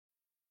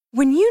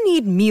When you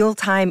need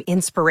mealtime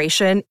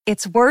inspiration,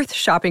 it's worth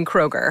shopping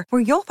Kroger,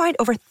 where you'll find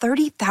over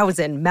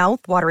 30,000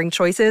 mouth-watering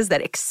choices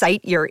that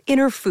excite your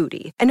inner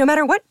foodie. And no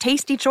matter what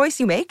tasty choice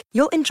you make,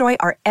 you'll enjoy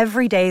our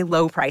everyday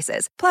low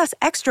prices, plus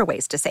extra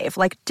ways to save,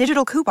 like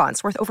digital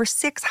coupons worth over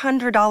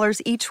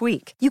 $600 each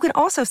week. You can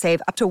also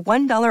save up to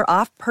 $1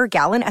 off per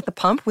gallon at the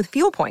pump with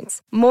fuel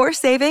points. More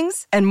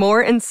savings and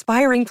more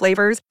inspiring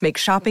flavors make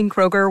shopping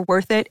Kroger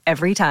worth it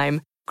every time.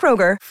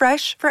 Kroger,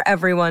 fresh for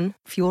everyone.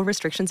 Fuel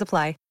restrictions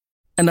apply.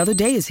 Another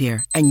day is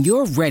here, and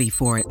you're ready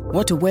for it.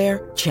 What to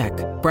wear? Check.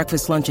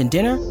 Breakfast, lunch, and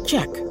dinner?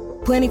 Check.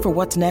 Planning for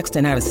what's next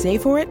and how to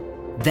save for it?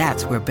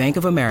 That's where Bank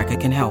of America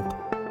can help.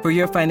 For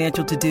your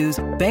financial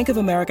to-dos, Bank of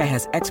America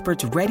has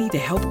experts ready to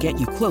help get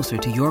you closer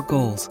to your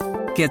goals.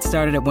 Get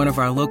started at one of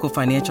our local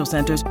financial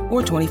centers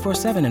or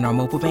 24/7 in our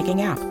mobile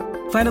banking app.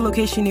 Find a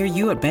location near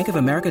you at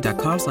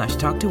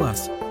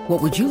bankofamerica.com/talktous.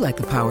 What would you like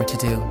the power to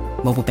do?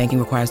 Mobile banking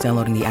requires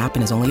downloading the app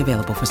and is only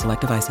available for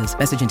select devices.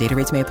 Message and data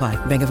rates may apply.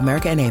 Bank of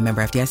America N.A.,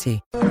 member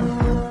FDIC.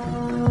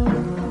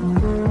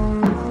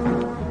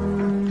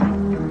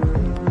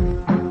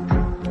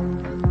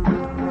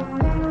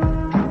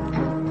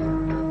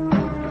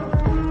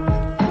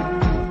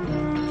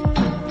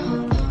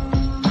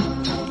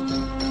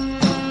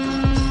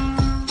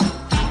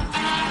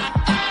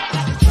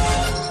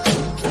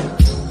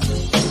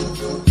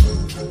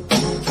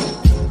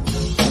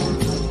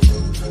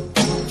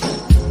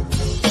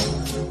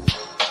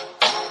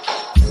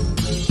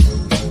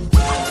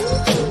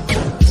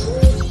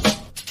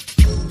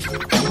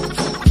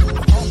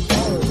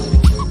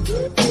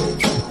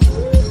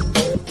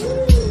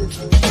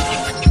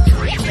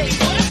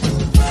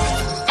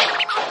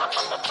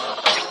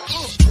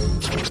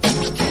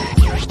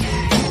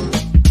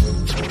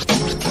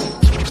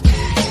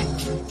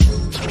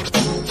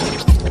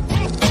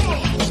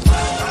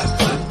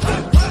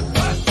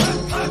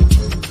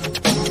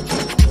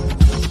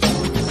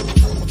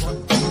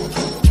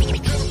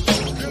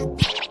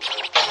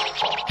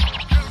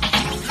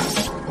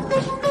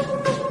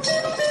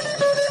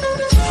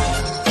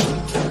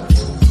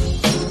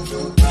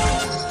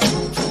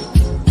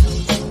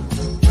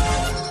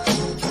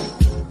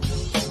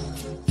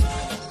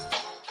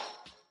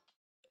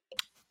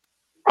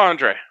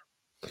 Andre.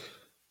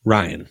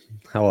 Ryan,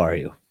 how are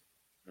you?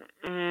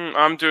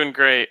 I'm doing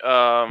great.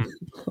 I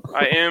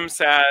am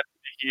sad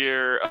to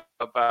hear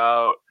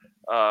about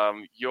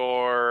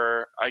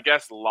your, I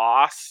guess,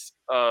 loss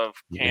of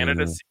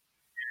candidacy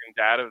in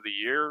Dad of the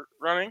Year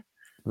running.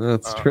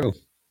 That's true.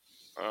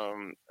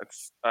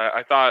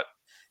 I thought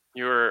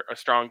you were a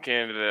strong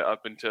candidate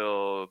up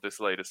until this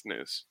latest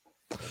news.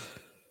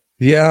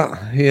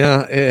 Yeah,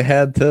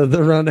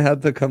 the run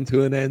had to come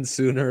to an end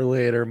sooner or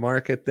later.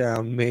 Mark it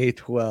down. May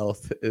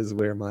 12th is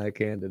where my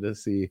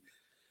candidacy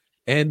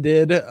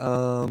ended.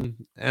 And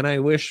I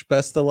wish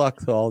best of luck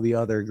to all the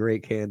other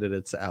great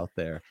candidates out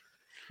there.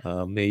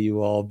 May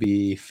you all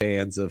be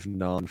fans of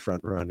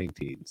non-front running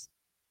teams.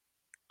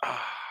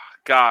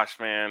 Gosh,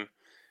 man.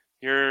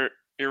 You're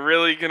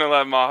really gonna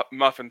let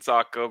Muffin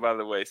Sock go by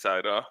the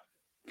wayside, huh?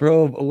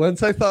 Bro,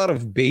 once I thought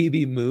of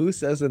Baby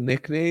Moose as a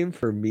nickname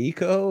for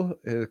Miko,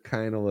 it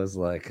kind of was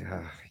like,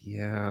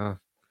 yeah.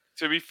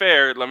 To be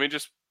fair, let me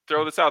just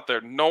throw this out there.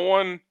 No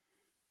one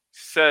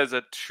says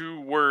a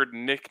 2-word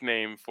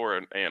nickname for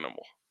an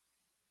animal.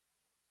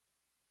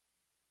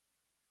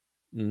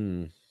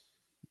 And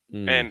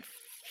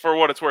for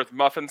what it's worth,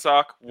 Muffin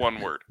Sock,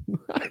 1 word.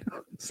 I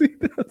don't see,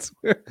 that's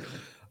where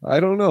I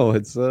don't know.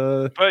 It's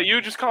But you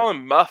just call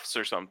him Muffs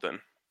or something.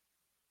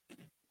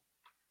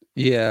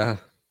 Yeah.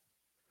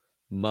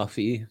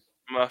 Muffy,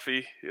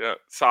 yeah.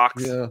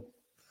 Socks. Yeah.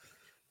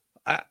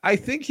 I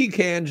think he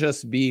can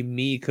just be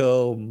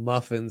Miko,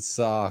 Muffin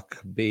Sock,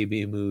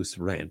 Baby Moose,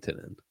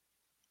 Rantanen.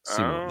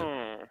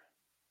 Oh,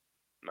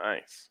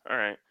 nice. All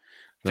right.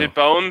 Did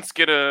Bones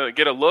get a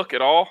look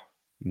at all?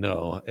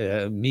 No,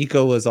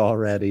 Miko was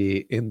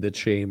already in the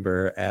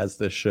chamber as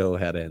the show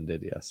had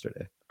ended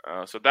yesterday.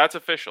 So that's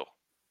official.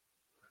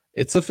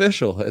 It's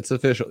official. It's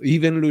official.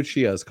 Even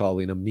Lucia is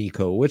calling him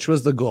Miko, which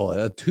was the goal.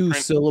 A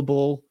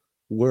 2-syllable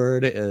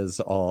word is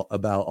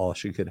all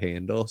she could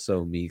handle.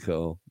 So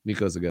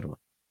Miko's a good one.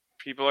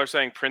 People are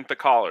saying print the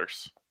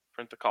collars.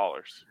 Print the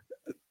collars.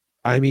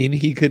 I mean,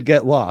 he could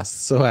get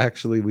lost. So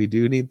actually, we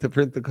do need to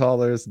print the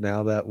collars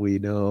now that we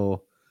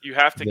know. You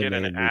have to get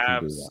an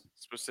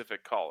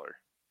abs-specific collar.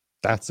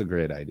 That's a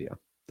great idea.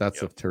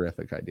 That's a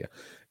terrific idea.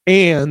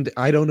 And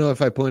I don't know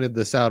if I pointed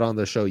this out on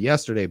the show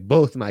yesterday.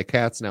 Both my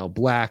cats now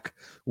black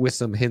with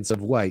some hints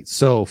of white.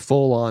 So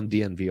full-on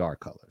DNVR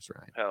colors,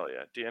 right? Hell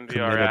yeah.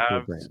 DNVR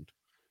abs.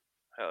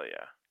 Hell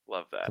yeah.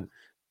 Love that.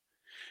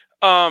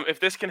 If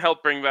this can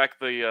help bring back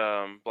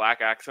the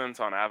black accents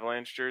on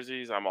Avalanche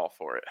jerseys, I'm all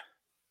for it.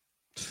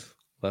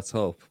 Let's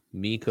hope.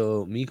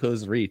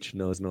 Miko's reach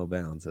knows no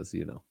bounds, as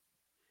you know.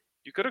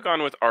 You could have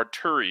gone with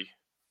Arturi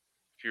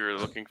if you were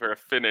looking for a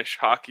Finnish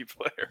hockey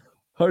player.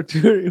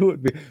 Arturi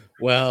would be.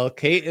 Well,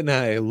 Kate and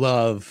I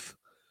love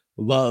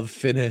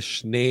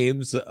Finnish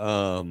names.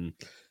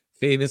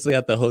 Famously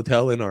at the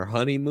hotel in our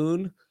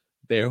honeymoon,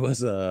 there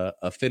was a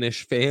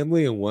Finnish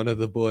family, and one of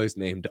the boys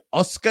named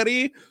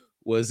Oskari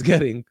was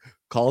getting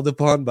called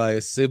upon by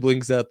his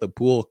siblings at the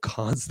pool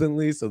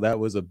constantly. So that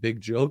was a big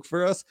joke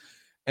for us.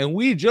 And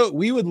we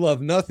would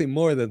love nothing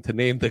more than to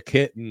name the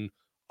kitten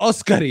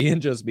Oskari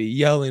and just be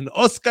yelling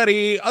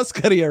Oskari,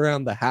 Oskari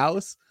around the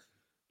house.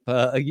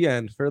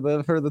 Again, for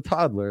the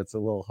toddler, it's a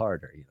little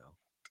harder, you know.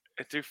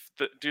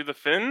 Do the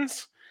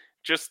Finns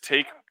just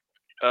take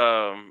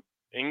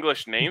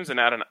English names and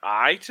add an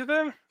I to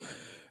them?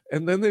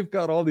 And then they've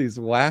got all these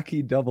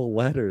wacky double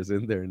letters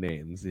in their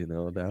names, you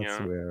know. That's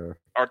where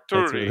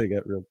they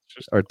get real.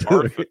 Just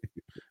Arturi.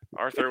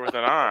 Arthur with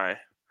an I.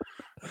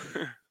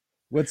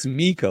 What's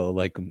Miko,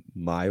 like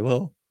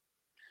Milo?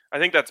 I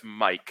think that's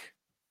Mike.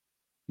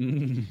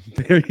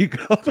 There you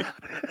go.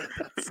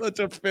 That's such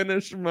a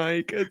Finnish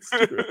Mike. It's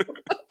true.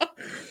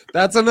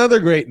 That's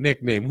another great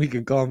nickname. We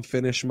can call him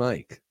Finnish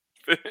Mike.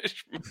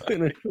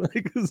 Finnish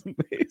Mike is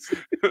amazing.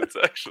 That's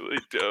actually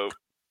dope.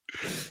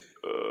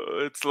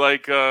 It's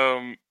like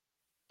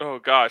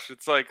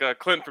it's like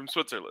Clint from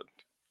Switzerland.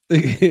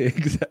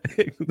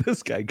 Exactly.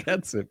 This guy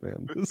gets it,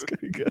 man. This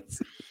guy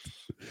gets it.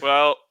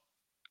 Well,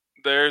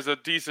 there's a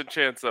decent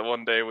chance that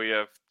one day we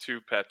have two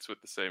pets with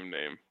the same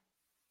name,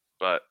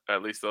 but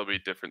at least they'll be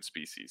different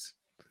species.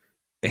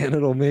 And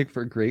it'll make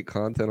for great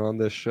content on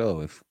this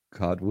show if,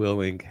 God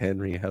willing,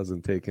 Henry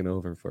hasn't taken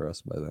over for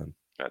us by then.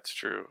 That's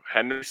true.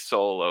 Henry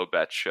Solo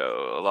bet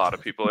show. A lot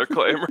of people are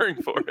clamoring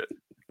for it.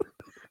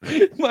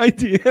 My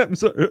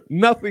DMs are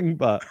nothing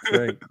but,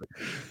 frankly.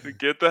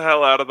 Get the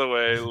hell out of the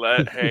way.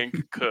 Let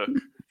Hank cook.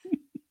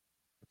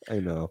 I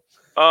know.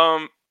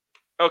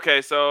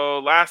 Okay, so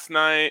last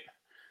night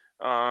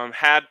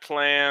had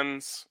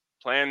plans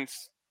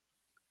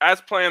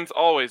as plans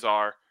always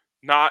are,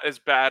 not as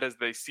bad as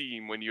they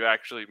seem when you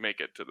actually make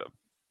it to them.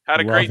 Had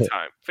a great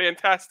time.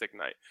 Fantastic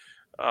night.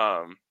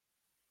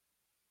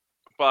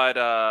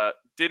 But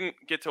didn't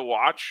get to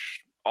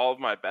watch all of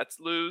my bets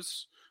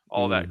lose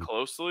all that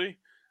closely.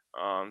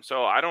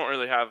 So I don't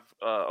really have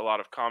a lot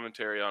of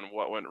commentary on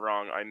what went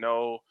wrong. I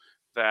know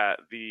that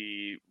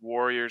the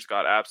Warriors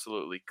got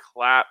absolutely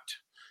clapped.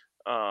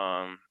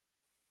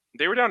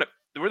 They were down.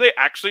 Were they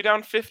actually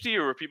down 50,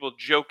 or were people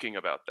joking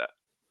about that?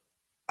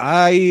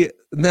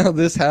 Now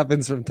this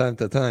happens from time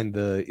to time.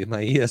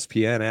 My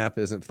ESPN app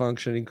isn't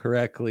functioning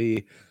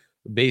correctly.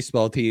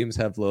 Baseball teams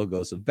have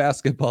logos of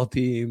basketball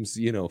teams.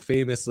 You know,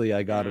 famously,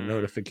 I got a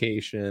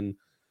notification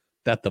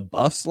that the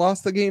Buffs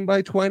lost the game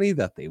by 20,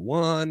 that they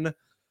won.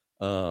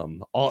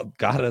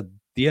 The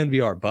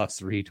DNVR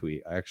Buffs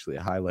retweet, actually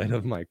a highlight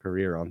of my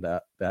career on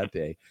that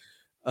day.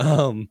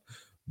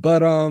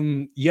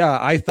 Yeah,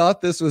 I thought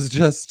this was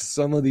just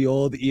some of the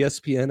old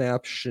ESPN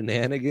app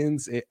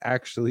shenanigans. It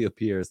actually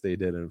appears they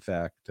did, in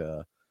fact,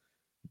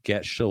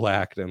 get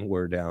shellacked and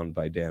were down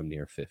by damn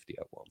near 50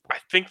 at one point. I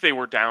think they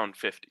were down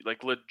 50,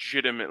 like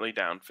legitimately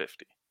down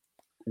 50.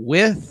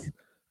 With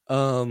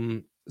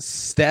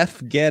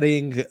Steph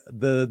getting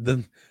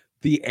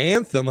the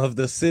anthem of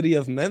the city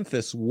of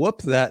Memphis,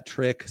 Whoop That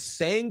Trick,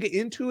 sang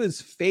into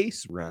his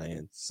face,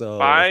 Ryan. So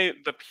by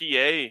the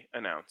PA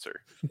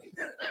announcer.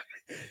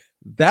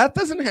 That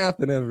doesn't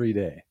happen every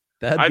day.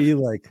 That'd be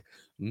like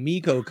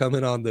Miko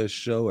coming on this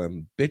show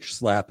and bitch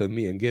slapping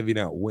me and giving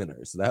out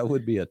winners. That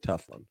would be a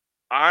tough one.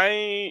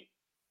 I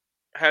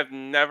have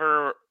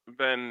never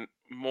been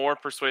more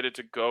persuaded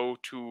to go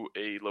to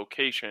a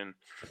location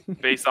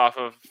based off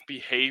of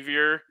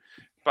behavior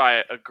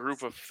by a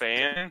group of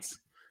fans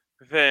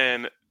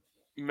than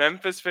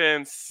Memphis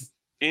fans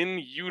in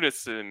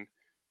unison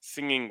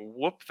singing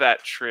 "Whoop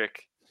That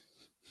Trick"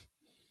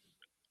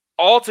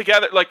 all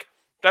together. Like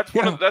that's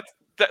one of that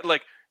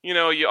like, you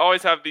know, you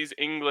always have these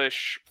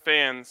English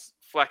fans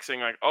flexing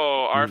like,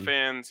 oh, our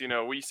fans, you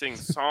know, we sing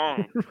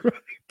song. Right.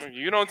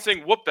 You don't sing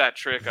 "Whoop That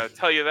Trick," I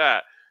tell you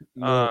that.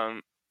 No.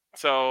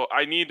 So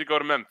I need to go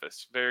to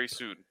Memphis very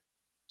soon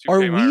to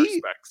pay my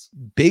respects.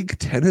 Big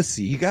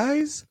Tennessee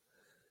guys?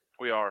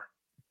 We are.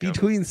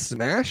 Between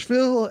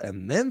Smashville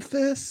and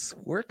Memphis,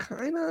 we're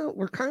kind of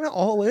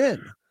all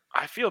in.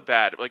 I feel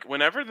bad. Like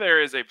whenever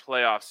there is a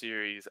playoff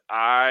series,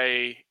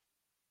 I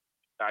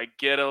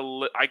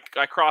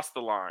cross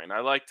the line. I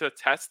like to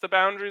test the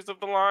boundaries of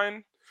the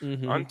line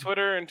on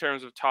Twitter in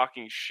terms of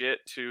talking shit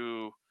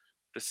to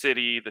the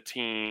city, the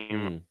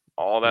team,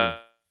 all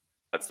that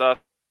stuff,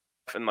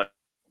 and like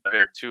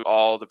to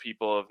all the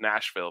people of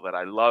Nashville that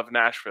I love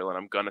Nashville, and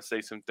I'm gonna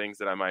say some things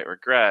that I might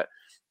regret,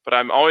 but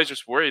I'm always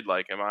just worried.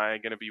 Like, am I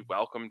gonna be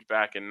welcomed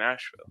back in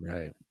Nashville?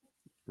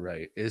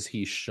 Right. Is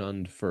he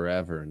shunned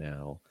forever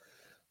now?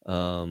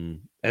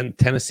 And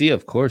Tennessee,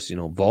 of course, you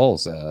know,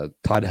 Vols,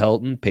 Todd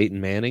Helton,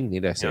 Peyton Manning,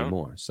 need I say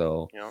more?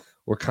 So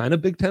we're kind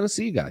of big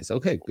Tennessee guys.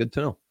 Okay, good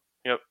to know.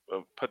 Yep,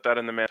 put that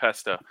in the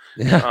manifesto.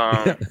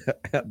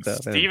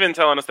 Steven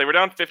telling us they were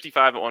down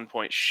 55 at one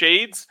point.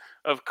 Shades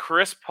of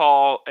Chris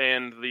Paul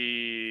and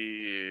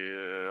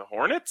the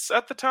Hornets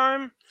at the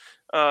time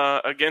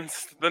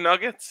against the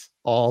Nuggets.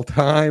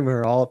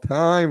 All-timer,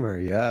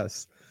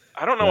 yes.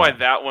 I don't know why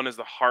that one is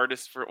the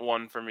hardest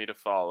one for me to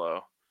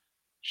follow.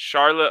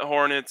 Charlotte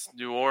Hornets,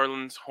 New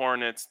Orleans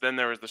Hornets. Then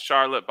there was the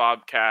Charlotte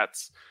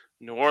Bobcats,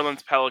 New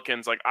Orleans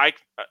Pelicans. Like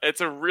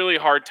it's a really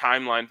hard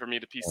timeline for me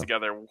to piece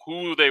together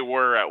who they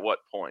were at what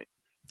point.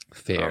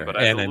 Fair, but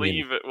I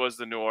believe it was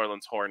the New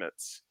Orleans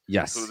Hornets.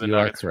 Yes, who the you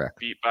Nuggets are correct.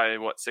 Beat by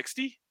what,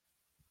 60?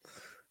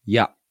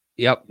 Yep,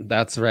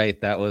 that's right.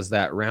 That was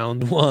that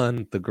round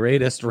one, the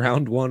greatest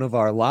round one of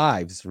our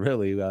lives.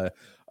 Really,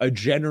 a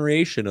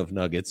generation of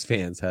Nuggets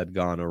fans had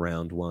gone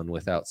around one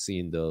without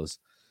seeing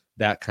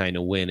that kind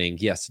of winning.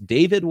 Yes,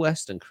 David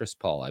West and Chris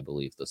Paul, I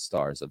believe, the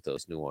stars of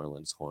those New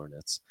Orleans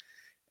Hornets,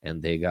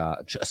 and they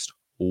got just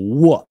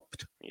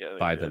whooped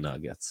by the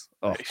Nuggets.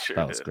 Oh,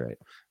 that was great.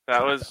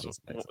 That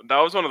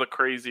was one of the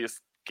craziest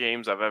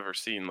games I've ever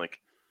seen. Like,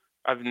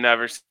 I've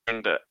never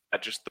seen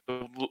just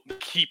the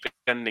keep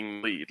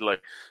ending lead.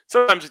 Like,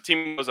 sometimes a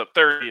team goes up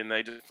 30 and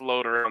they just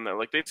float around there.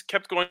 Like, they just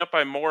kept going up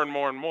by more and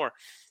more and more.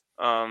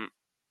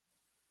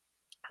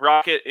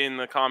 Rocket in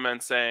the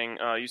comments saying,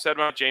 you said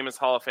my Jameis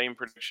Hall of Fame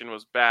prediction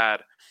was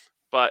bad,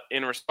 but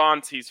in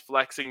response, he's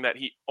flexing that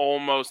he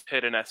almost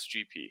hit an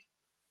SGP.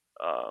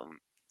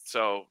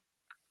 So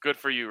good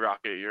for you,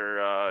 Rocket.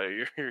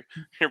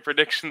 Your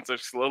predictions are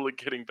slowly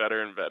getting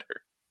better and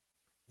better.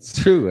 It's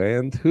true,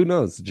 and who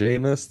knows,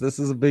 Jameis, this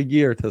is a big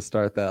year to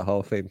start that Hall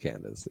of Fame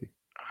candidacy.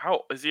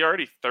 How is he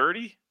already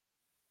 30?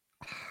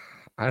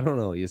 I don't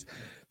know. It's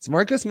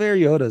Marcus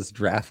Mariota's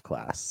draft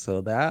class,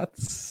 so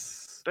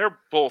they're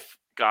both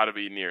got to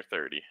be near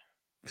 30.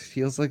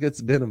 Feels like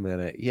it's been a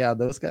minute. Yeah,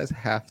 those guys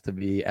have to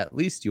be at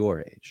least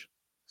your age.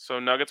 So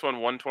Nuggets won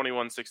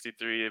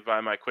 121-63. By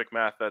my quick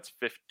math, that's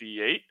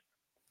 58.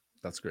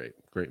 That's great.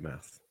 Great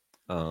math.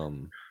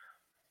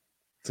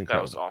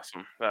 That was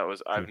awesome.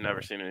 I've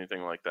never seen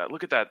anything like that.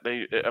 Look at that.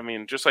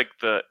 Just like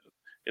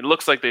it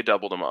looks like they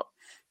doubled him up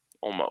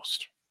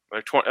almost.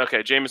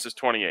 Okay, Jameis is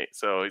 28,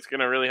 so he's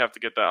gonna really have to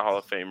get that Hall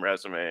of Fame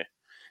resume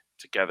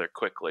together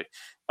quickly.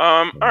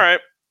 All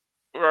right,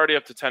 we're already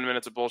up to 10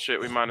 minutes of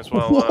bullshit. We might as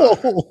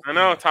well. I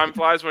know time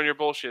flies when you're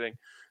bullshitting.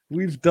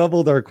 We've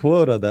doubled our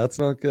quota. That's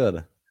not good.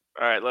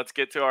 All right, let's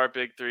get to our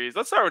big threes.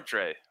 Let's start with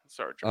Dre.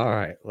 All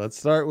right, let's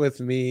start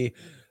with me.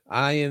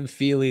 I am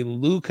feeling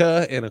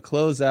Luka in a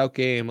closeout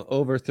game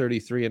over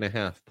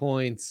 33.5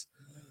 points.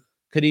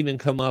 Could even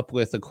come up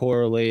with a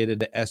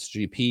correlated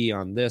SGP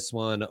on this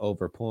one,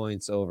 over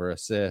points, over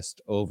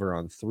assist, over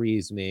on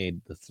threes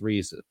made. The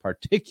threes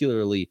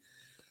particularly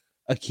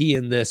a key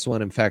in this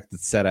one. In fact,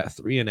 it's set at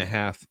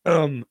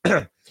 3.5.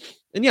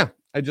 And yeah,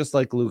 I just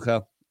like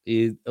Luka.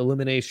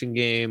 Elimination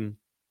game,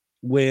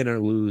 win or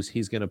lose,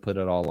 he's going to put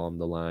it all on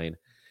the line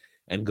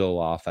and go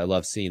off. I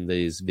love seeing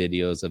these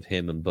videos of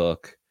him and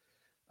Book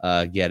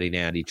getting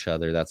at each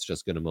other. That's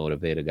just going to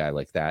motivate a guy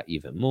like that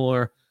even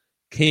more.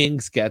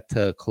 Kings get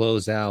to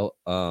close out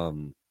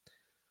Connor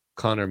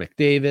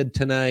McDavid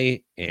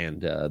tonight,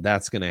 and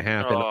that's going to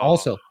happen.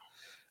 Also,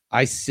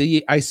 I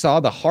saw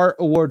the Hart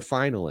Award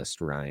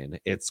finalist, Ryan.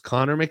 It's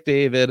Connor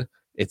McDavid,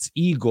 it's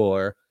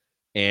Igor,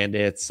 and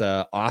it's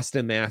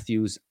Austin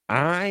Matthews.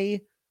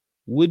 I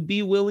would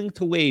be willing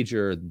to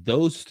wager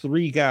those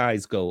three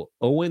guys go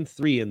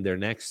 0-3 in their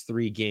next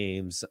three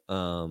games.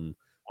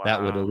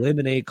 That would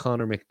eliminate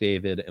Connor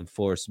McDavid and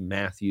force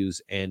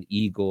Matthews and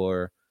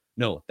Igor.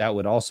 No, that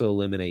would also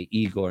eliminate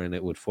Igor, and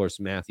it would force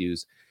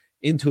Matthews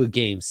into a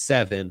game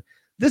 7.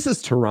 This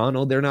is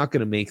Toronto. They're not going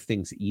to make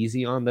things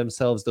easy on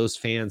themselves. Those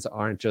fans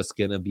aren't just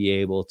going to be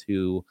able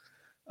to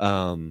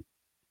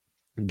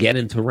get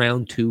into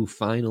round 2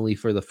 finally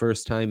for the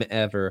first time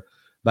ever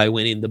by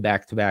winning the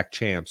back-to-back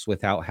champs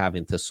without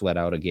having to sweat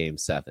out a game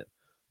 7.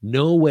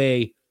 No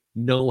way.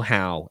 No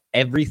how.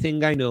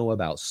 Everything I know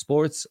about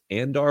sports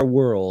and our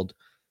world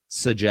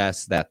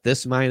suggests that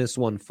this minus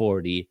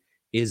 140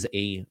 is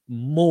a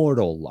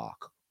mortal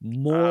lock.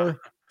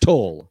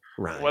 Mortal,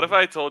 Ryan. What if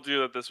I told you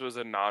that this was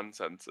a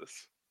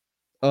nonsensus?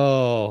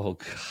 Oh,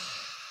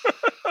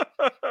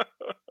 God.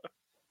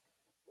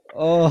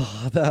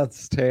 Oh,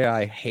 that's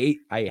I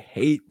hate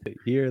to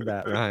hear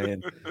that,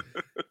 Ryan.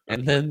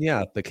 And then,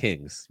 yeah, the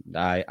Kings.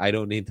 I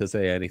don't need to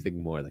say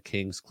anything more. The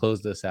Kings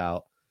close this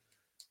out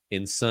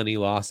in sunny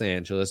Los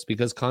Angeles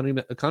because Connor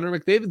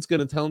McDavid's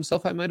going to tell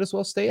himself, I might as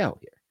well stay out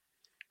here.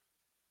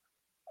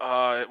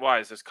 Why?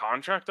 Is his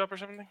contract up or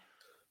something?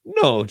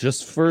 No,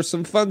 just for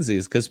some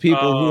funsies, because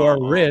people who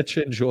are rich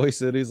enjoy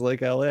cities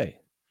like LA.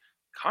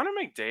 Connor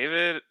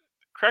McDavid,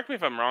 correct me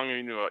if I'm wrong,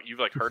 you've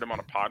like heard him on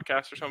a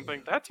podcast or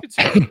something. That dude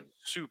seems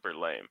super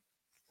lame.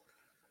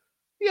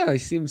 Yeah, he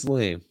seems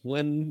lame.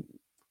 When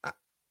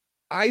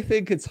I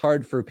think it's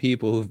hard for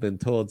people who've been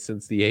told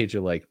since the age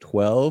of like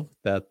 12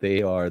 that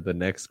they are the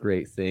next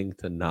great thing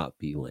to not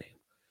be lame.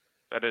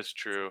 That is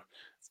true.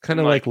 It's kind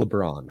of like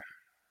LeBron.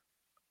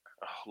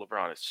 Oh,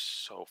 LeBron is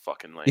so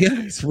fucking lame. Yeah,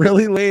 he's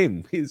really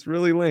lame. He's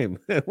really lame.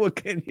 What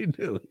can you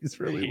do? He's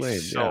really lame.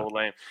 So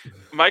lame.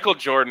 Michael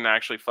Jordan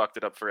actually fucked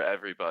it up for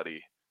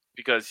everybody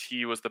because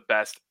he was the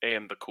best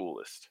and the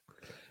coolest.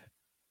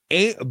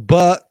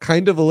 But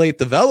kind of a late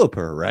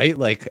developer, right?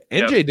 Like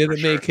NJ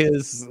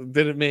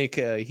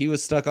he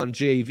was stuck on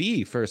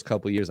JV first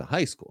couple years of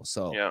high school.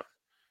 So, yeah,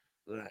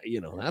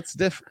 that's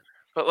different.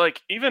 But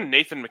like even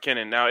Nathan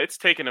McKinnon, now it's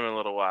taken him a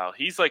little while.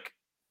 He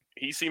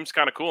seems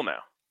kind of cool now.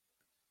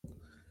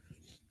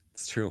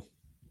 It's true.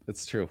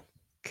 It's true.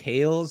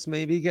 Kale's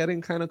maybe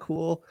getting kind of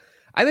cool.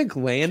 I think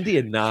Landy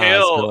and Nas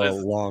go a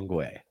long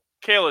way.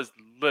 Kale is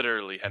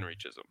literally Henry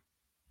Chisholm.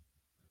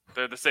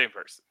 They're the same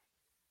person.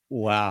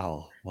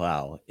 Wow.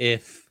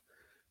 If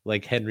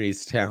like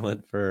Henry's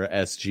talent for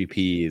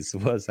SGPs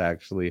was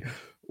actually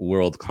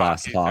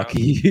world-class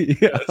hockey.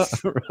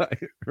 Yes.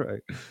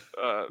 Right.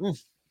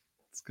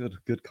 It's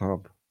good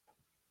comp.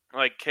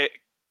 Like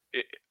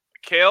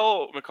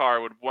Kale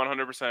McCarr would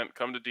 100%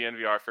 come to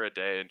DNVR for a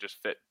day and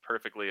just fit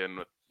perfectly in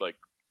with like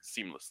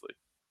seamlessly.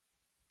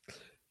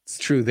 It's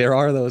true. There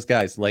are those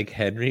guys like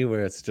Henry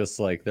where it's just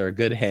like they're a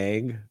good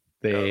hang.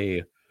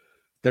 They're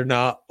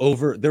not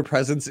over. Their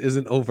presence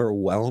isn't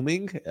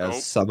overwhelming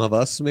as some of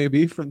us may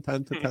be from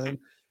time to time.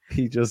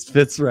 He just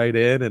fits right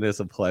in and is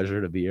a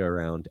pleasure to be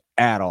around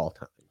at all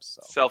times.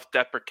 So.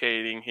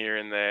 Self-deprecating here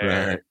and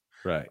there.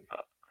 Right.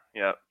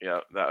 Yeah,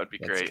 that would be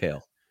great.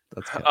 Kale.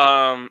 That's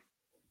Kale.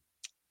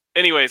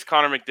 Anyways,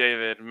 Connor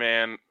McDavid,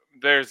 man,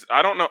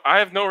 I don't know. I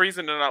have no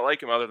reason to not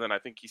like him other than I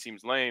think he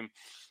seems lame.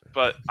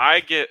 But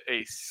I get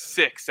a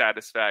sick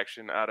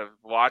satisfaction out of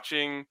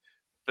watching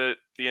the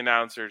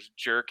announcers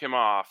jerk him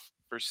off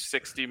for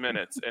 60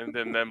 minutes and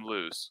then them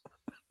lose.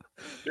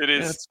 It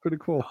is that's pretty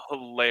cool.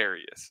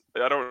 Hilarious.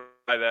 I don't know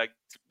why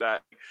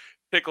that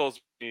tickles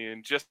me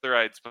in just the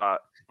right spot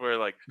where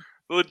like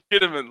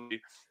legitimately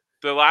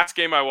the last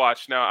game I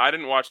watched, now I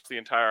didn't watch the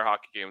entire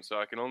hockey game, so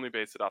I can only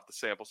base it off the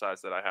sample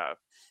size that I have.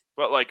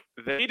 But like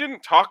they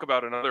didn't talk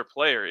about another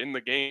player in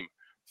the game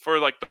for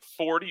like the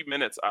 40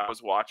 minutes I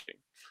was watching.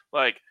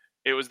 Like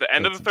it was the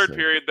end of the third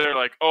period. They're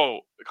like, oh,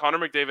 Connor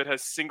McDavid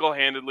has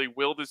single-handedly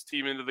willed his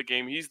team into the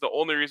game. He's the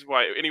only reason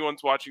why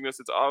anyone's watching this.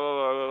 It's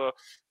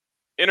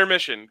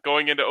intermission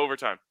going into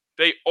overtime.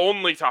 They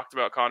only talked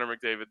about Connor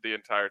McDavid the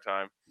entire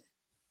time.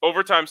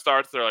 Overtime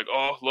starts. They're like,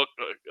 oh, look,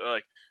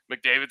 like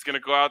McDavid's going to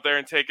go out there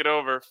and take it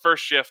over.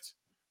 First shift.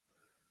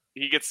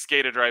 He gets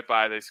skated right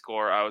by. They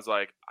score. I was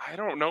like, I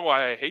don't know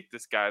why I hate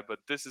this guy, but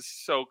this is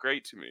so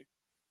great to me.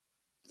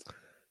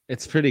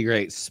 It's pretty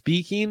great.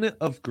 Speaking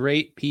of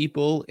great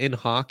people in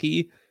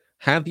hockey,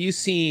 have you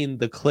seen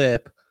the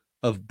clip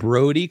of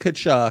Brody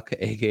Tkachuk,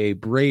 aka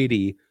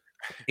Brady,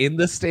 in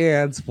the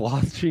stands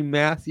watching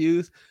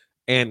Matthews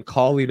and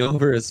calling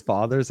over his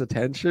father's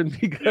attention?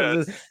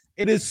 Because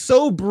it is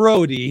so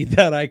Brody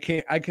that I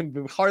can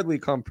hardly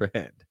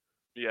comprehend.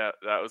 Yeah,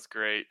 that was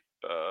great.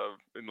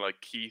 And like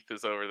Keith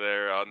is over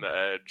there on the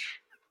edge.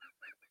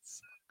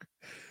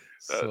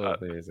 So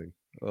amazing.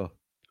 Oh.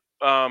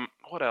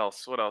 What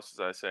else was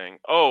I saying?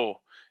 Oh,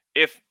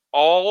 if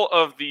all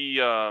of the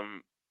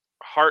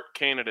Hart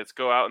candidates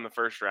go out in the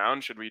first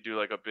round, should we do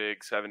like a big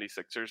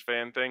 76ers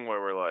fan thing where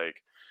we're like,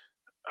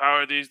 how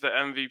are these the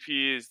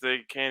MVPs? They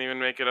can't even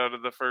make it out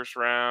of the first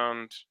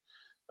round.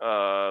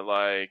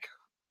 Like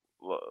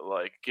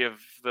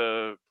give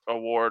the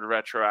award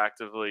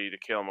retroactively to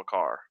Cale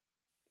Makar.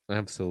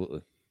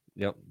 Absolutely.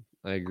 Yep.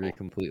 I agree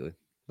completely.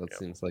 That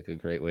seems like a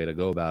great way to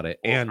go about it.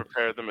 And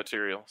prepare the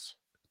materials.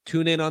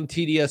 Tune in on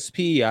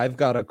TDSP. I've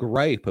got a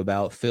gripe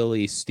about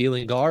Philly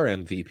stealing our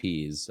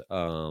MVPs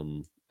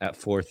at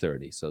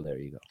 4:30. So there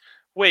you go.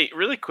 Wait,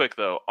 really quick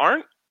though.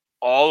 Aren't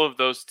all of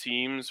those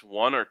teams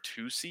 1 or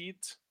 2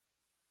 seeds?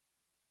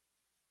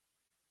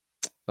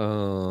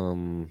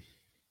 Well,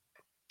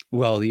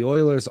 the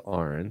Oilers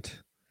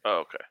aren't. Oh,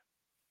 okay.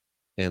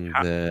 And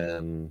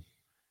then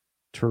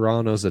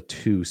Toronto's a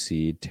 2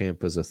 seed.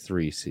 Tampa's a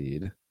 3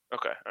 seed.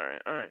 Okay. All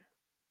right.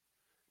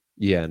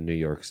 Yeah, New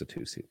York's a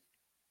 2 seed.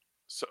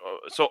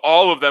 So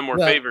all of them were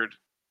favored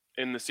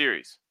in the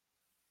series.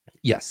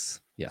 Yes.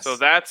 So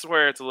that's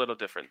where it's a little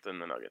different than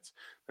the Nuggets.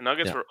 The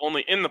Nuggets were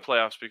only in the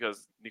playoffs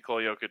because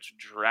Nikola Jokic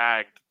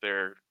dragged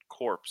their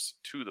corpse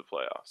to the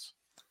playoffs.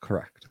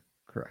 Correct.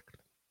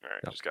 All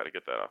right, just got to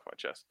get that off my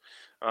chest.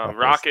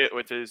 Rocket,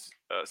 with his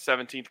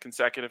 17th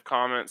consecutive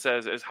comment,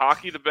 says, is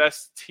hockey the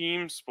best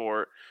team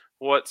sport?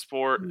 What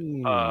sport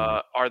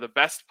are the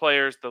best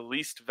players the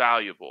least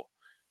valuable?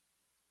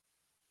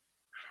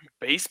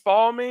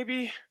 Baseball,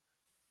 maybe?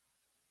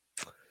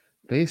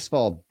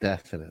 Baseball,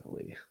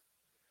 definitely.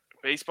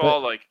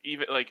 Baseball,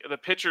 even the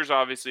pitchers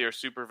obviously are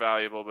super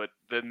valuable, but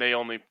then they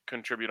only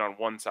contribute on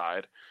one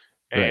side.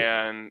 Right.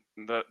 And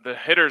the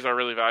hitters are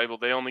really valuable.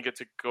 They only get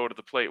to go to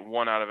the plate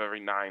 1 out of every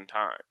 9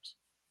 times.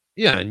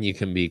 Yeah, and you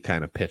can be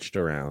kind of pitched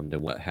around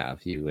and what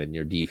have you, and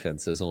your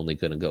defense is only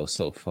going to go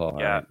so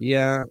far.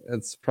 Yeah,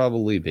 it's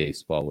probably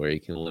baseball where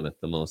you can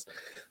limit the most.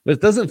 But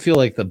it doesn't feel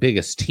like the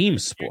biggest team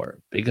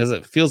sport because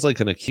it feels like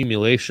an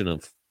accumulation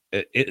of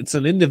it's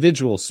an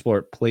individual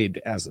sport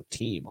played as a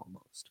team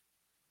almost.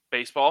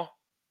 Baseball?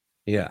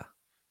 Yeah.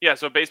 Yeah,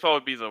 so baseball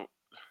would be the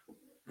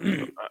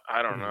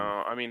I don't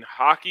know. I mean,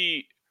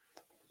 hockey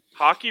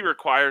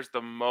requires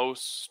the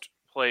most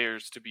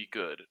players to be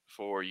good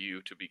for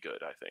you to be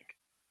good, I think.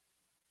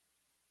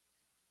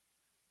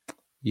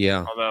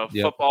 Yeah. Although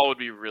football would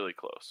be really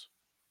close.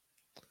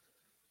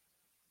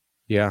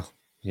 Yeah.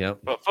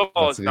 But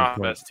football is not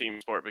the best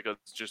team sport because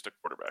it's just a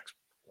quarterback.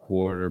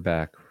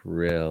 quarterback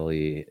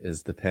really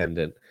is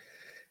dependent.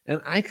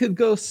 And I could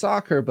go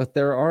soccer, but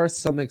there are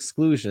some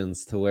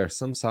exclusions to where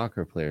some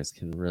soccer players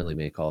can really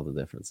make all the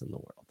difference in the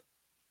world.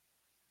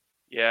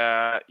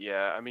 Yeah.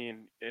 I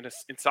mean,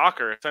 in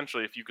soccer,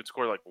 essentially, if you could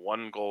score like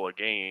 1 goal a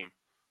game,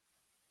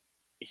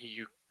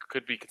 you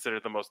could be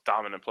considered the most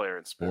dominant player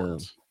in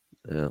sports.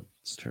 Yeah,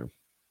 it's true.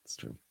 It's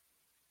true.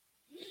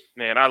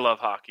 Man, I love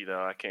hockey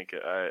though.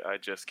 I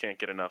just can't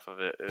get enough of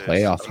it.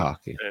 Playoff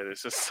hockey. It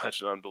is just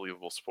such an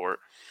unbelievable sport.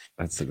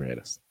 That's the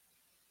greatest.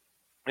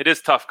 It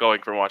is tough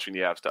going from watching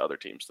the Avs to other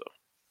teams though.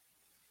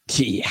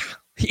 Yeah.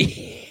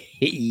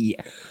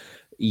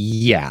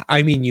 Yeah.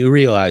 I mean, you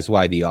realize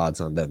why the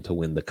odds on them to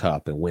win the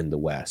cup and win the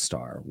West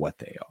are what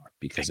they are,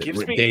 because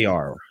they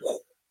are.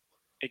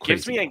 It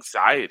gives me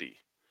anxiety.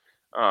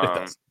 It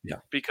does. Yeah.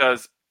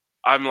 Because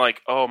I'm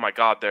like, oh my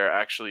God, they're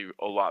actually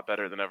a lot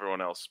better than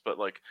everyone else. But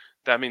like,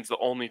 that means the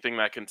only thing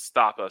that can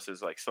stop us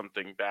is like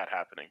something bad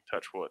happening.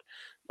 Touch wood.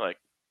 Like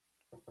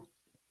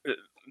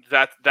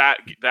that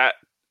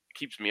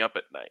keeps me up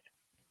at night.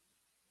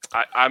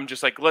 I'm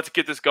just like, let's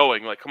get this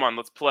going. Like, come on,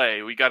 let's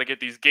play. We got to get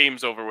these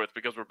games over with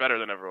because we're better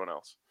than everyone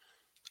else.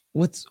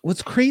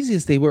 What's crazy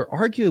is they were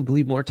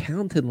arguably more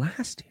talented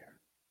last year.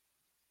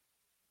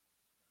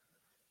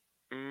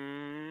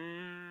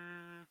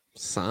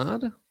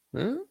 Saad?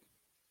 Huh?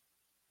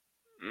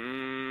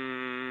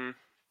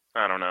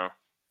 I don't know.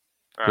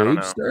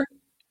 Groupster?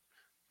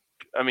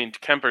 I mean,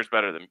 Kemper's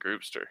better than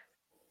Groupster.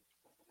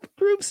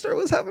 Groupster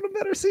was having a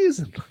better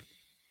season.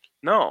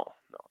 No.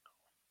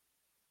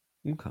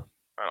 Okay.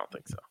 I don't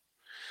think so.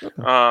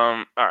 Okay.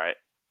 All right.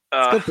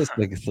 Let's get this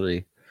big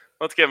three.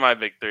 Let's get my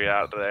big three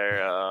out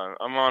there.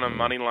 I'm on a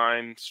money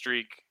line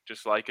streak,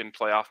 just liking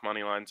playoff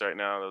money lines right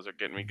now. Those are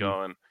getting me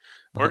going.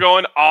 We're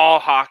going all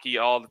hockey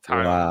all the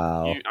time.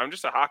 Wow. I'm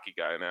just a hockey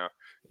guy now.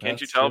 Can't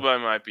That's you tell true. by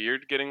my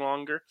beard getting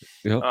longer?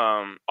 Yep.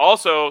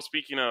 Also,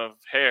 speaking of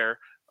hair,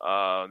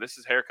 this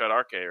is Haircut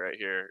RK right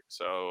here.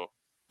 So.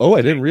 Oh,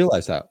 I didn't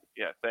realize that.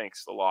 Yeah,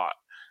 thanks a lot.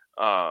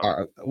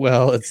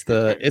 Well, it's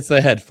the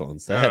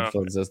headphones. The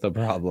headphones is the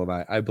problem.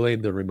 I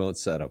blame the remote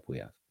setup we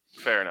have.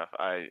 Fair enough.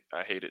 I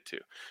hate it too.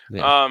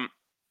 Yeah. All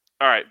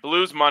right,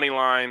 Blues money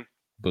line.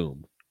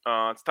 Boom.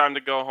 It's time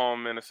to go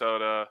home,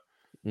 Minnesota.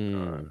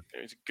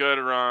 It's a good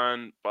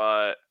run,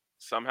 but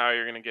somehow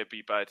you're going to get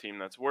beat by a team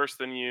that's worse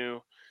than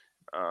you.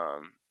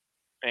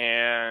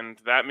 And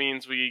that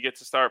means we get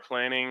to start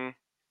planning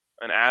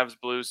an Avs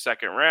Blues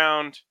second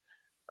round,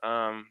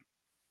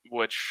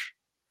 which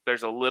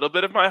there's a little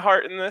bit of my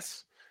heart in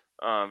this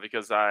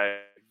because I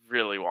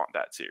really want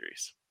that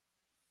series.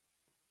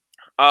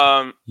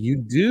 You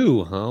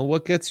do, huh?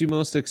 What gets you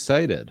most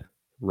excited?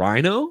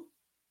 Rhino?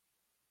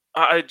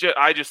 I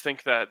just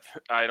think that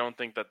I don't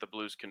think that the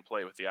Blues can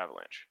play with the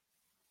Avalanche.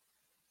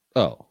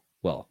 Oh,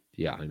 well,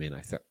 yeah. I mean,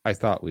 I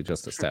thought we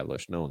just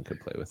established no one could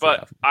play with.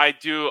 But I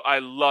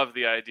love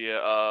the idea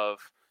of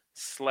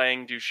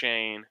slaying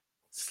Duchesne,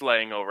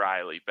 slaying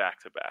O'Reilly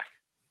back to back.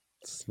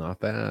 It's not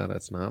bad.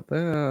 It's not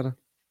bad.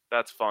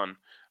 That's fun.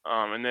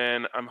 And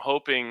then I'm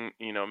hoping,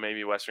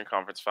 maybe Western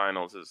Conference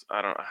Finals is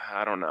I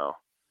don't know.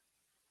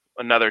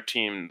 Another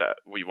team that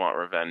we want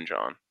revenge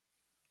on.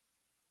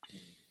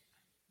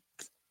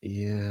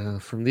 Yeah,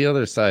 from the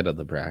other side of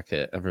the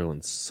bracket,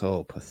 everyone's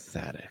so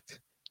pathetic.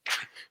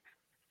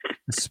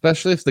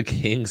 Especially if the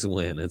Kings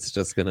win, it's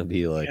just gonna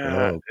be like,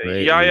 oh,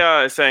 great.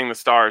 Yeah, is saying the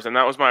Stars, and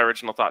that was my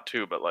original thought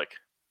too. But like,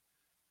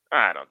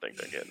 I don't think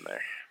they're getting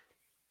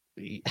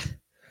there.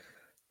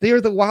 They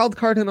are the wild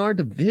card in our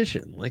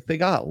division. Like, they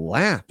got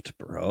lapped,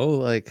 bro.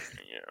 Like,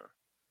 yeah,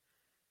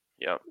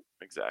 yep,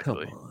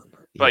 exactly. Come on.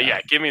 But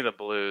yeah, give me the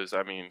Blues.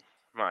 I mean,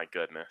 my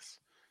goodness,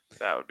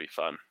 that would be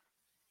fun.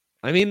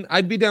 I mean,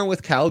 I'd be down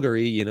with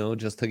Calgary,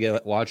 just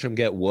to watch him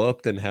get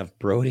whooped and have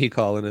Brody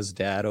calling his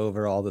dad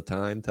over all the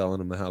time, telling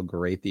him how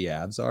great the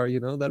Avs are.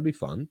 That'd be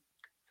fun.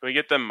 Can we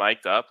get them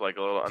mic'd up like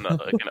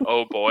an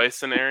oh boy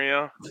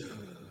scenario?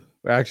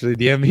 Actually,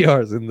 the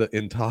MBR is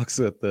in talks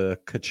with the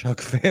Kachuk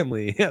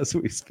family as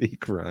we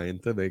speak, Ryan,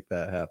 to make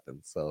that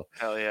happen. So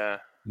hell yeah,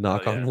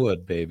 knock on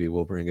wood, baby.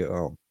 We'll bring it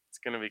home. It's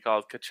gonna be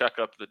called Kachuk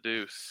up the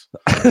deuce.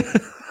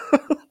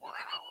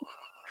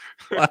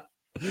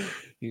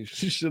 You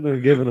shouldn't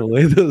have given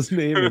away those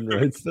naming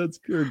rights. That's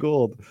pure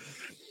gold.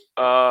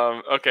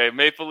 Okay,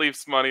 Maple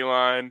Leafs money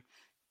line.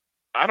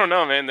 I don't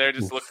know, man. They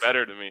just look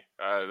better to me.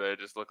 They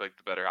just look like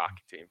the better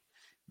hockey team.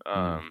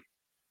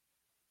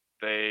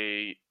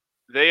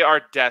 They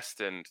are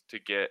destined to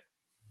get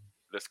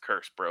this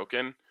curse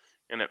broken,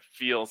 and it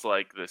feels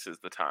like this is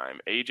the time.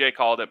 AJ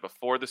called it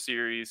before the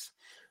series,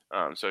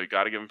 so you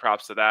got to give him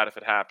props to that if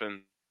it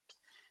happened.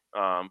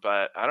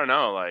 But I don't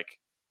know, like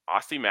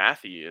Austie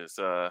Matthew is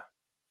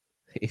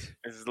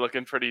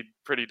looking pretty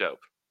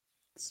dope.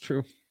 It's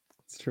true.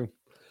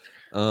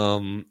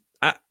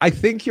 I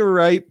think you're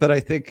right, but I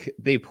think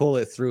they pull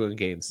it through in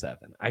Game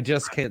 7. I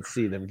just can't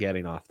see them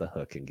getting off the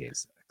hook in Game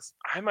 6.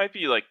 I might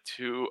be like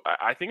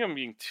I think I'm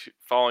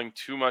falling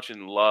too much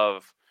in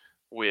love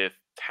with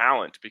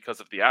talent because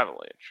of the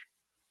Avalanche.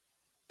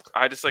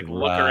 I just like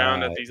look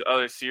around at these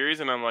other series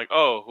and I'm like,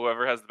 oh,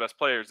 whoever has the best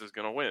players is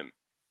gonna win.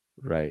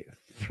 Right.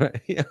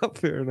 Right. Yeah.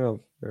 Fair enough.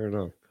 Fair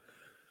enough.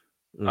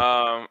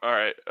 All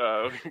right.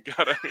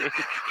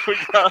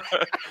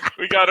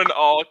 We got an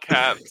all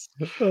caps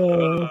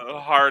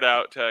hard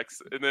out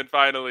text, and then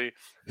finally,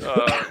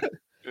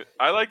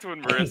 I liked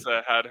when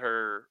Marissa had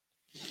her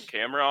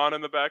camera on in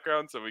the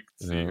background so we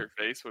could see her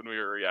face when we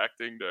were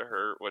reacting to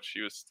her what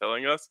she was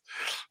telling us.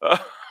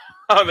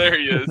 Oh, there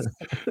he is.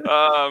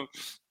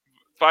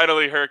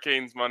 Finally,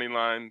 Hurricanes money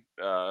line.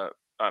 I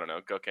don't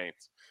know. Go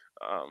Canes.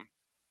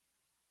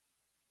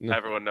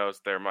 Everyone knows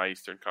they're my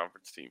Eastern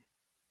Conference team.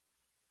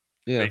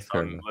 Yeah, based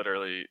on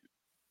literally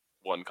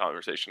one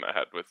conversation I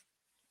had with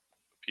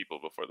people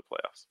before the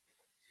playoffs.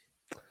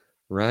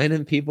 Ryan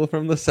and people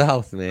from the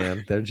South,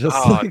 man. They're just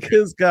like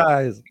his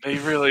guys. They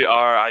really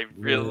are. I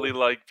really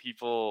like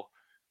people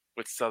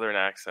with Southern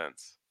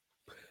accents.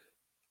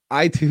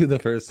 I too, the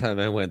first time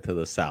I went to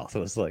the South,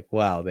 was like,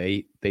 wow,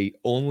 they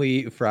only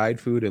eat fried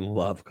food and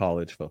love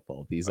college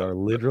football. These are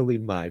literally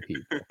my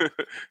people.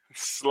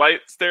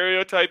 Slight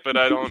stereotype, but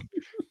I don't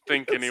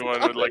think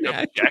anyone would like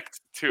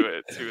object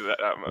to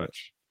that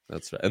much.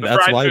 That's right. And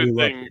that's why we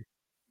love them.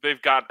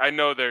 They've got, I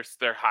know they're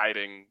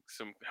hiding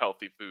some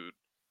healthy food.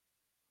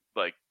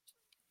 Like,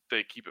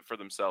 they keep it for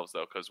themselves,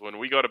 though, because when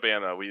we go to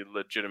Bama, we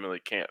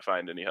legitimately can't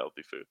find any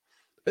healthy food.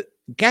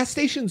 Gas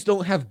stations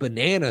don't have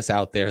bananas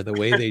out there the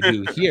way they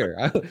do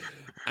here.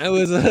 I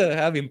was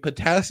having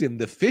potassium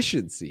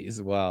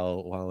deficiencies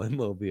while in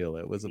Mobile.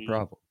 It was a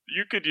problem.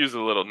 You could use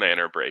a little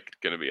nanner break,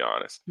 going to be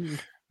honest.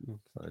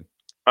 Fine.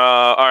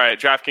 All right,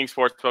 DraftKings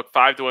Sportsbook,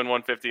 5 to win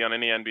 150 on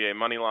any NBA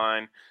money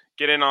line.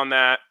 Get in on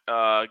that.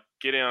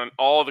 Get in on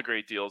all the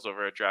great deals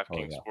over at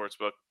DraftKings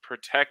Sportsbook.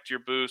 Protect your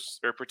boosts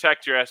or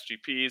protect your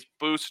SGPs.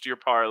 Boost your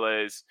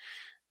parlays.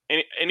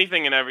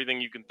 Anything and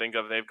everything you can think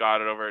of, they've got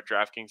it over at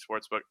DraftKings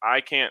Sportsbook.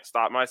 I can't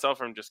stop myself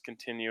from just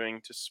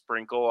continuing to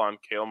sprinkle on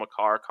Cale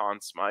Makar,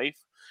 Conn Smythe.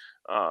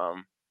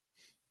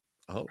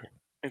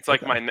 It's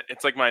like my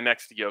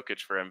next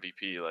Jokic for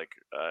MVP. Like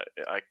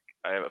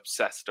I am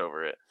obsessed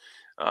over it.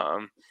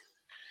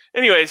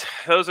 Anyways,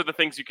 those are the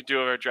things you can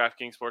do over at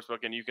DraftKings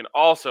Sportsbook, and you can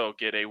also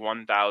get a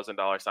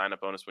 $1,000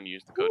 sign-up bonus when you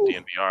use the code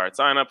DNVR at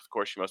sign-up. Of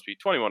course, you must be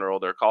 21 or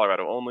older,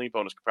 Colorado only.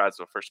 Bonus comprised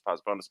of a first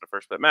deposit bonus and a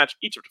first bet match,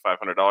 each up to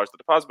 $500. The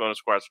deposit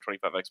bonus requires a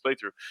 25x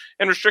playthrough,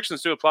 and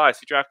restrictions do apply.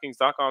 See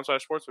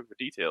DraftKings.com/sportsbook for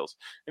details.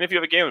 And if you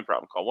have a gambling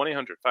problem, call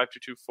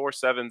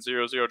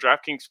 1-800-522-4700.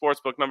 DraftKings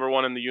Sportsbook, number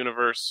one in the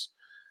universe,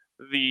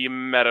 the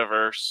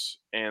metaverse,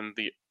 and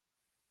the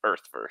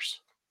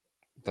Earthverse.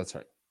 That's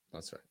right.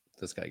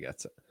 This guy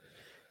gets it.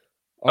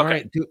 All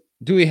right. Do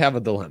we have a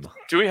dilemma?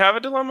 Do we have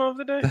a dilemma of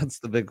the day? That's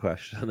the big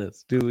question.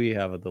 Do we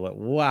have a dilemma?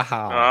 Wow.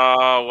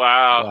 Oh,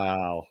 wow.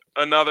 Wow.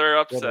 Another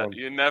upset.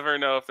 You never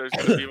know if there's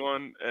going to be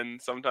one,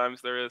 and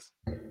sometimes there is.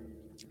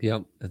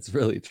 Yep, it's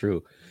really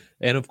true.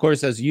 And of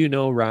course, as you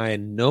know,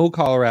 Ryan, no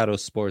Colorado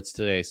sports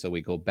today, so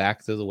we go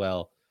back to the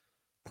well.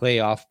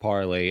 Playoff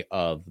parlay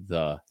of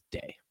the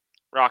day.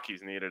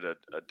 Rockies needed a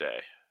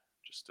day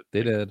just to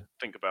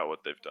think about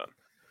what they've done.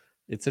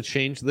 It's a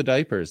change the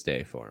diapers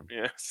day for him.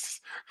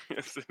 Yes, it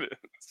is.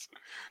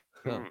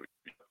 Huh.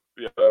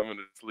 Yeah, I'm going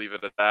to just leave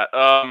it at that.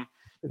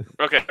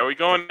 Okay, are we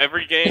going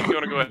every game? You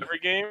want to go every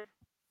game?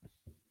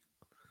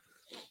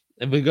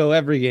 If we go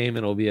every game,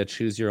 it'll be a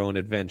choose your own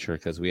adventure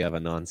because we have a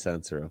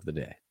non-censor of the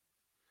day.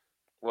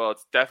 Well,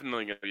 it's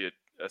definitely going to be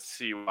a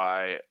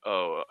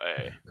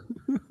CYOA.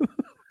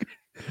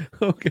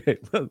 Okay,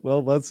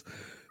 well, let's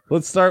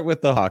start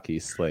with the hockey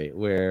slate,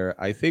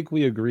 where I think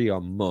we agree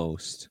on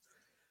most.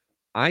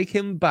 I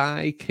can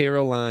buy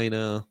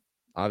Carolina.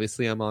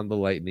 Obviously, I'm on the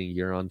Lightning.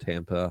 You're on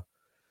Tampa.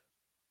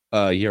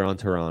 You're on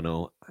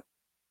Toronto.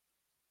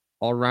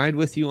 I'll ride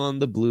with you on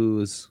the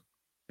Blues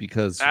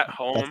because at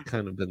home, that's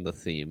kind of been the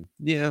theme.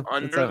 Yeah,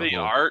 under the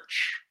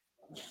arch.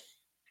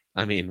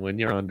 I mean, when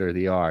you're under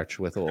the arch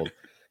with old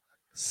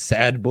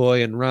Sad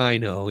Boy and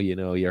Rhino, you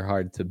know you're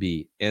hard to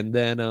beat. And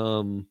then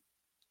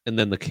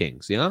the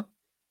Kings. Yeah.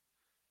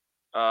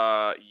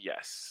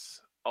 Yes.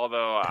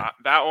 Although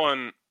that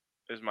one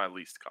is my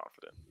least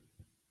confident.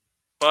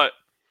 But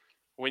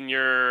when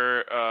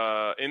you're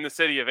in the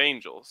city of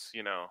angels,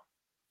 you know.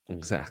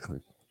 Exactly.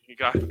 You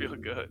got to feel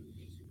good.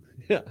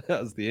 Yeah,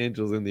 as the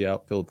Angels and the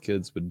outfield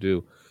kids would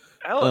do.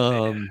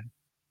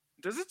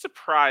 Does it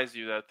surprise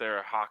you that there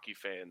are hockey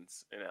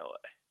fans in LA?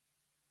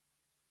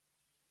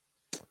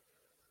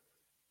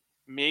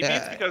 Maybe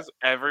it's because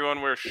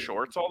everyone wears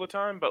shorts all the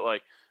time, but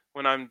like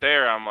when I'm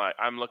there,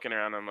 I'm looking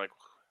around, I'm like,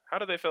 how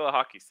do they fill a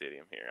hockey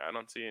stadium here? I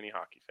don't see any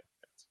hockey fans.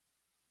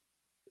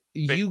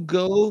 You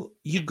go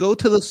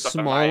to the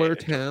smaller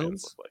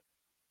towns.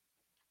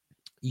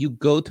 You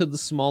go to the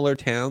smaller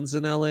towns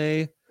in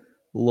LA,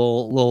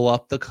 little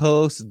up the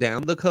coast,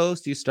 down the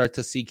coast, you start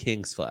to see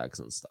Kings flags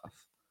and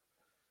stuff.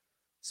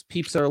 So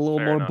peeps are a little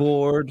more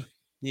bored.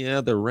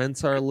 Yeah, the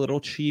rents are a little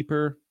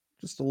cheaper,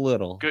 just a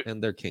little,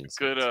 and they're Kings.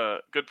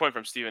 Good point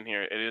from Steven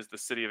here. It is the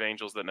city of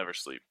angels that never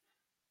sleep.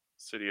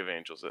 City of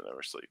angels that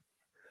never sleep.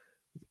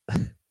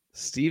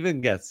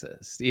 Steven gets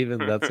it.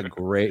 Steven, that's a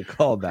great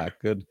callback.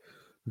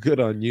 Good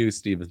on you,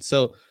 Steven.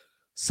 So,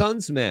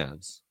 Suns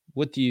Mavs,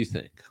 what do you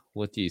think?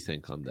 What do you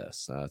think on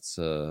this? That's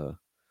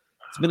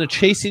it's been a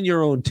chasing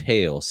your own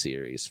tail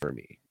series for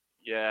me.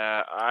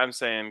 Yeah, I'm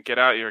saying get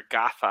out your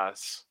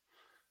gafas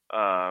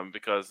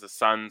because the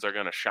Suns are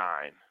going to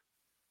shine.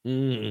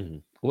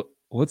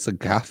 What's a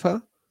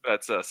gafa?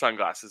 That's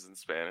sunglasses in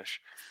Spanish.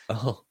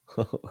 Oh,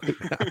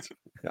 God.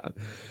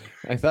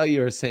 I thought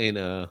you were saying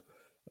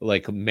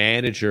like a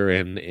manager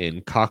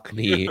in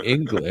Cockney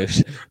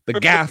English, the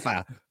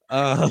gaffa.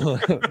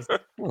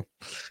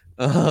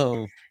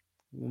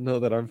 Know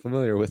that I'm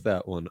familiar with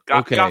that one.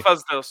 Okay.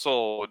 Gafas del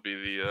Sol would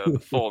be the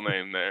full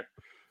name there.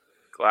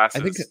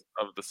 Glasses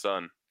of the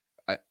sun.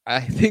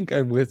 I think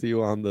I'm with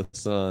you on the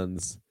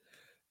Suns.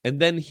 And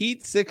then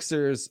Heat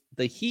Sixers,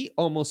 the Heat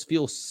almost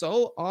feels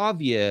so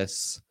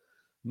obvious.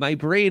 My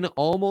brain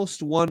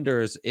almost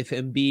wonders if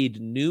Embiid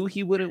knew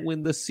he wouldn't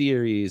win the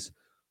series,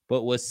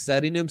 but was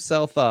setting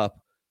himself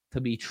up to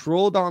be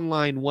trolled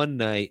online one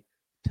night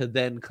to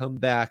then come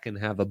back and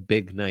have a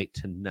big night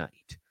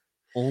tonight.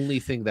 Only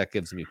thing that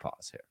gives me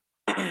pause here.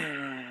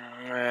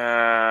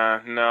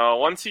 No,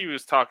 once he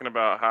was talking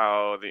about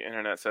how the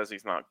internet says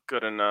he's not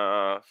good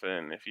enough,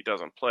 and if he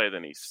doesn't play,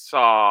 then he's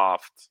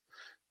soft.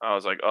 I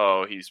was like,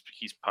 oh, he's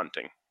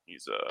punting.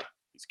 He's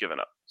given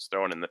up. He's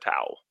throwing in the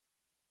towel.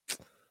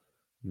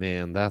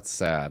 Man, that's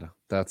sad.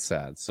 That's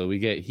sad. So we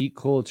get Heat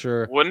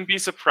culture. Wouldn't be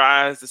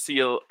surprised to see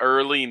an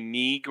early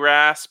knee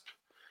grasp.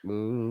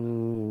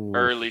 Ooh.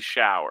 Early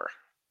shower.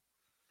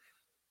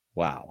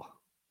 Wow.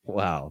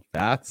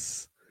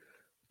 That's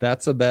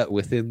a bet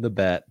within the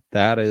bet.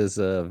 That is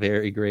a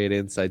very great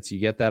insights. You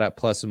get that at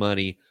plus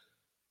money.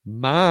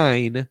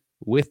 Mine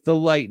with the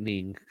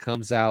Lightning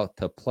comes out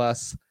to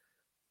plus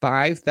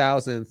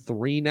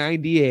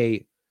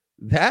 5,398.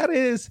 That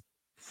is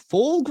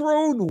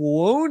full-grown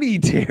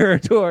Woney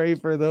territory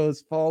for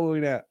those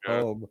following at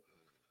home.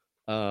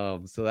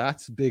 So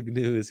that's big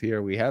news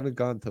here. We haven't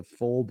gone to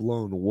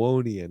full-blown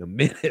Woney in a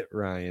minute,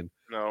 Ryan.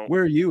 No.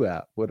 Where are you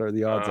at? What are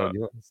the odds on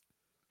yours?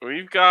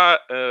 We've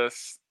got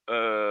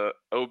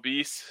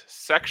obese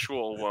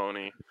sexual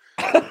Woney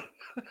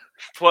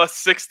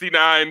plus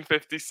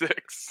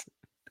 69.56.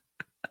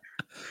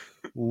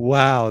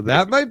 Wow,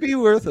 that might be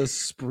worth a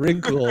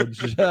sprinkle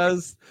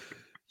just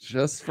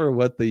for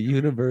what the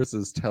universe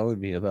is telling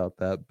me about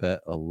that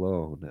bet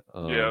alone.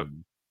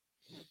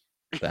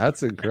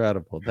 That's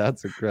incredible.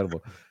 That's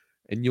incredible.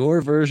 And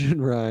your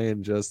version,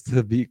 Ryan, just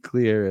to be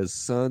clear, is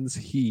Suns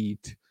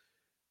Heat,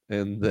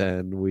 and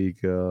then we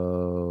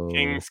go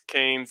Kings,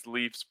 Canes,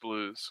 Leafs,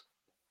 Blues.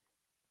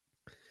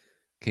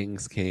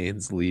 Kings,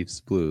 Canes, Leafs,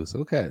 Blues.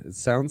 Okay, it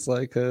sounds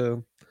like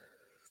a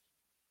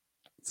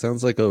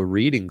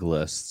reading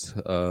list,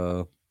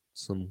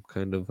 some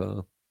kind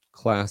of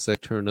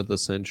classic turn of the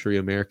century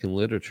American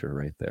literature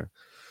right there.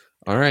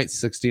 All right,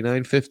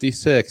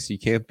 69.56. You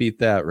can't beat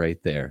that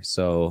right there.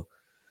 So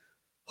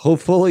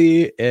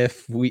hopefully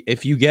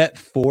if you get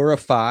 4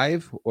 of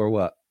 5 or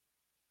what?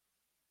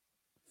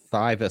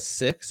 5 of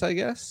 6, I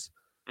guess.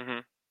 Mm-hmm.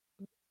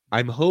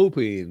 I'm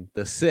hoping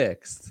the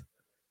 6th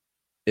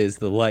is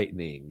the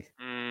Lightning.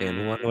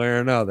 And one way or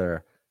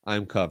another,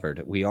 I'm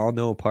covered. We all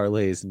know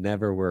parlays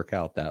never work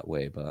out that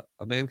way, but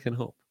a man can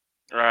hope.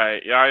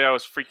 Right. I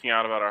was freaking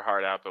out about our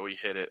hard out, but we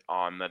hit it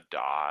on the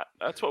dot.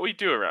 That's what we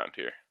do around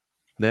here.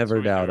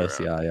 Never doubt us,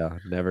 Yaya.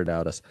 Never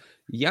doubt us.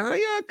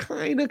 Yaya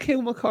kind of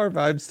Cale Makar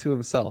vibes to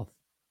himself.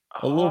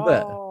 A little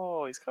bit.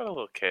 Oh, he's got a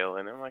little Cale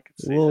in him. I can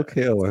see a little that.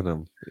 Cale in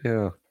him.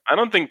 Yeah. I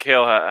don't think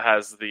Cale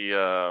has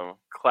the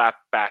clap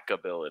back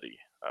ability,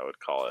 I would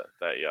call it,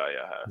 that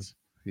Yaya has.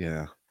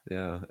 Yeah,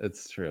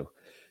 it's true.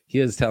 He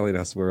is telling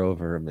us we're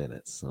over a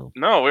minute. So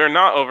no, we're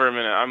not over a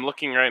minute. I'm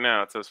looking right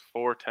now. It says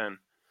 4:10.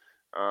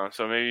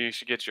 So maybe you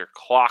should get your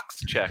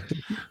clocks checked.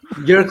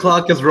 Your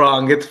clock is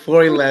wrong. It's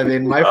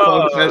 4:11. My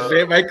phone says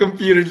it. My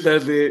computer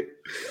says it.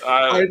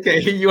 Okay,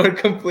 you are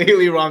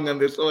completely wrong on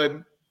this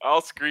one.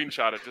 I'll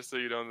screenshot it just so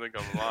you don't think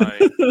I'm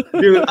lying.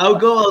 Dude, I'll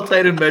go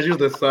outside and measure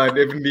the sun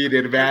if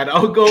needed, man.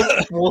 I'll go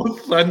full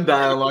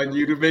sundial on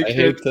you to make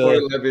sure it's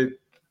 4:11.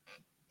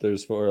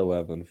 There's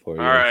 4:11 for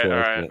you. All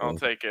right. I'll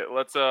take it.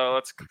 Let's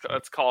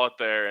call it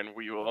there, and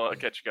we will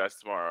catch you guys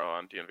tomorrow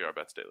on DNVR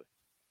Bets Daily.